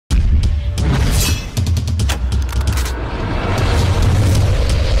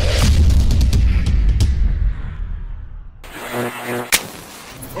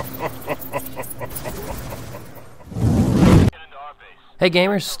Hey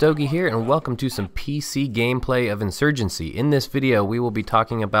gamers, Stogie here, and welcome to some PC gameplay of Insurgency. In this video, we will be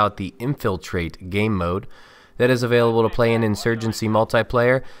talking about the Infiltrate game mode that is available to play in Insurgency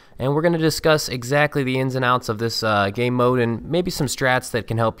multiplayer, and we're going to discuss exactly the ins and outs of this game mode and maybe some strats that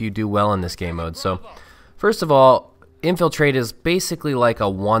can help you do well in this game mode. So, first of all, Infiltrate is basically like a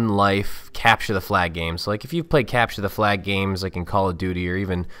one-life capture the flag game. So, like if you've played capture the flag games, like in Call of Duty or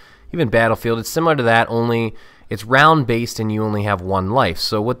even Battlefield, it's similar to that, only it's round-based and you only have one life.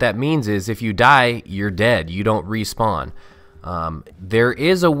 So what that means is if you die, you're dead. You don't respawn. There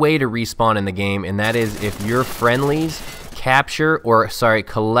is a way to respawn in the game, and that is if your friendlies collect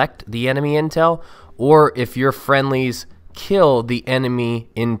the enemy intel, or if your friendlies kill the enemy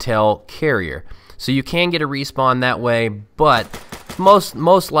intel carrier. So you can get a respawn that way, but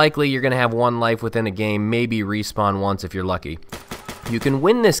most likely you're going to have one life within a game, maybe respawn once if you're lucky. You can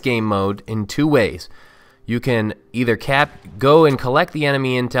win this game mode in two ways. You can either go and collect the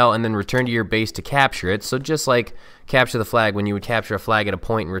enemy intel and then return to your base to capture it, so just like capture the flag when you would capture a flag at a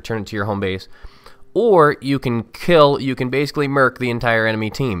point and return it to your home base. Or you can basically murk the entire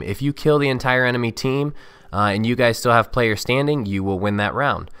enemy team. If you kill the entire enemy team and you guys still have players standing, you will win that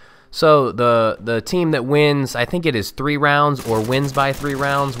round. So the team that wins, I think it is 3 rounds or wins by 3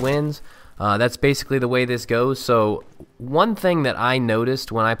 rounds, wins. That's basically the way this goes. So one thing that I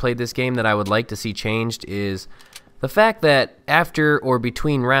noticed when I played this game that I would like to see changed is the fact that after or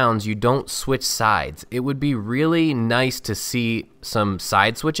between rounds you don't switch sides. It would be really nice to see some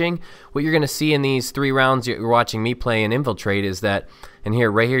side switching. What you're going to see in these 3 rounds you're watching me play and Infiltrate is that, and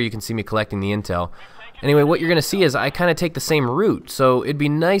right here you can see me collecting the intel. Anyway, what you're going to see is I kind of take the same route. So it'd be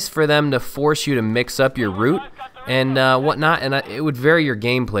nice for them to force you to mix up your route and whatnot, and it would vary your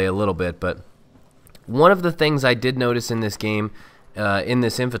gameplay a little bit. But one of the things I did notice in this game, in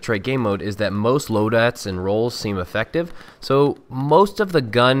this Infiltrate game mode, is that most loadouts and roles seem effective. So most of the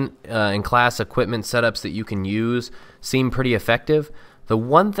gun and class equipment setups that you can use seem pretty effective. The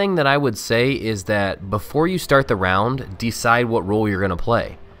one thing that I would say is that before you start the round, decide what role you're going to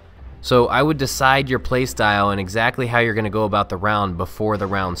play. So I would decide your playstyle and exactly how you're going to go about the round before the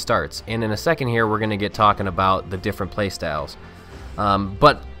round starts. And in a second here, we're going to get talking about the different playstyles.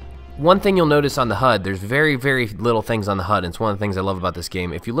 But one thing you'll notice on the HUD, there's very, very little things on the HUD, and it's one of the things I love about this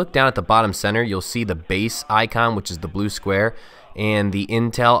game. If you look down at the bottom center, you'll see the base icon, which is the blue square, and the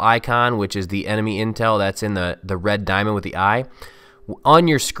intel icon, which is the enemy intel that's in the red diamond with the eye. On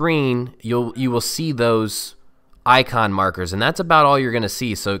your screen, you will see those icon markers, and that's about all you're going to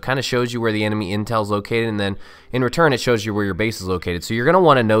see. So it kind of shows you where the enemy intel is located, and then in return it shows you where your base is located. So you're going to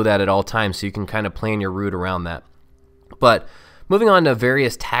want to know that at all times so you can kind of plan your route around that. But moving on to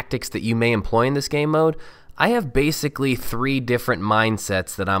various tactics that you may employ in this game mode, I have basically 3 different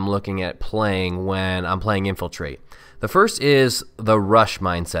mindsets that I'm looking at playing when I'm playing Infiltrate. The first is the rush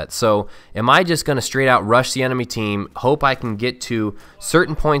mindset. So am I just going to straight out rush the enemy team, hope I can get to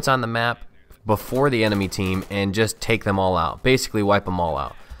certain points on the map before the enemy team and just take them all out, basically wipe them all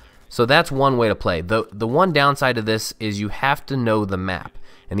out? So that's one way to play. The one downside of this is you have to know the map.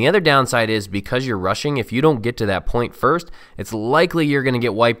 And the other downside is because you're rushing, if you don't get to that point first, it's likely you're going to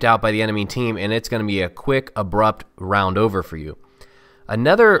get wiped out by the enemy team, and it's going to be a quick, abrupt round over for you.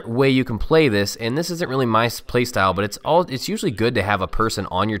 Another way you can play this, and this isn't really my play style, but it's usually good to have a person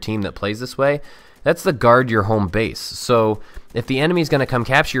on your team that plays this way. That's the guard your home base. So if the enemy's going to come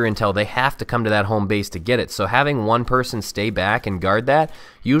capture your intel, they have to come to that home base to get it. So having one person stay back and guard that,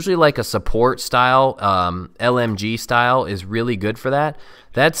 usually like a support style, LMG style, is really good for that.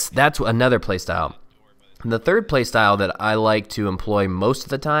 That's another play style. And the third play style that I like to employ most of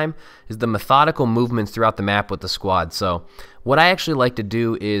the time is the methodical movements throughout the map with the squad. So what I actually like to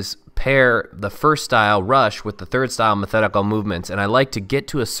do is pair the first style, rush, with the third style, methodical movements, and I like to get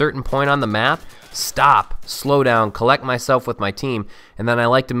to a certain point on the map, stop, slow down, collect myself with my team, and then I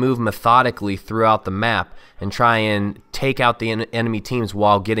like to move methodically throughout the map and try and take out the enemy teams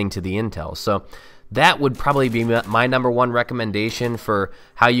while getting to the intel. So that would probably be my #1 recommendation for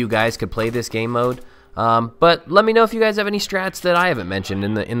how you guys could play this game mode. But let me know if you guys have any strats that I haven't mentioned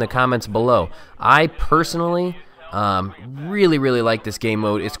in the comments below. I personally really like this game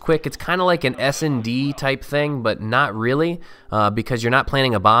mode. It's quick. It's kind of like an S&D type thing, but not really, because you're not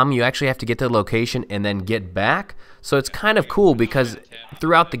planting a bomb. You actually have to get to the location and then get back. So it's kind of cool because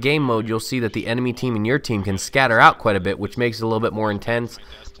throughout the game mode, you'll see that the enemy team and your team can scatter out quite a bit, which makes it a little bit more intense.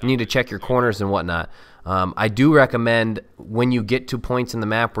 You need to check your corners and whatnot. I do recommend when you get to points in the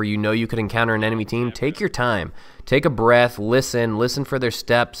map where you know you could encounter an enemy team, take your time. Take a breath, listen for their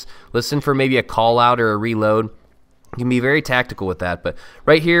steps, listen for maybe a call out or a reload. You can be very tactical with that. But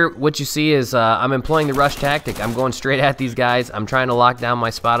right here, what you see is I'm employing the rush tactic. I'm going straight at these guys. I'm trying to lock down my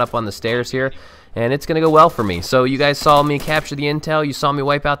spot up on the stairs here, and it's going to go well for me. So you guys saw me capture the intel. You saw me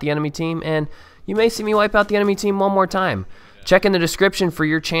wipe out the enemy team, and you may see me wipe out the enemy team one more time. Check in the description for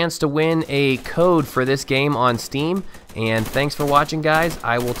your chance to win a code for this game on Steam. And thanks for watching, guys.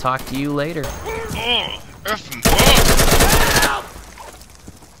 I will talk to you later.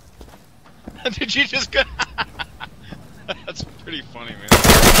 Did you just go? That's pretty funny, man.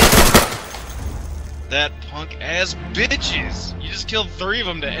 That punk ass bitches. You just killed 3 of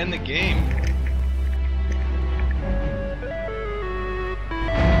them to end the game.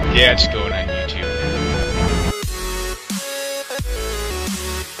 Yeah, just go and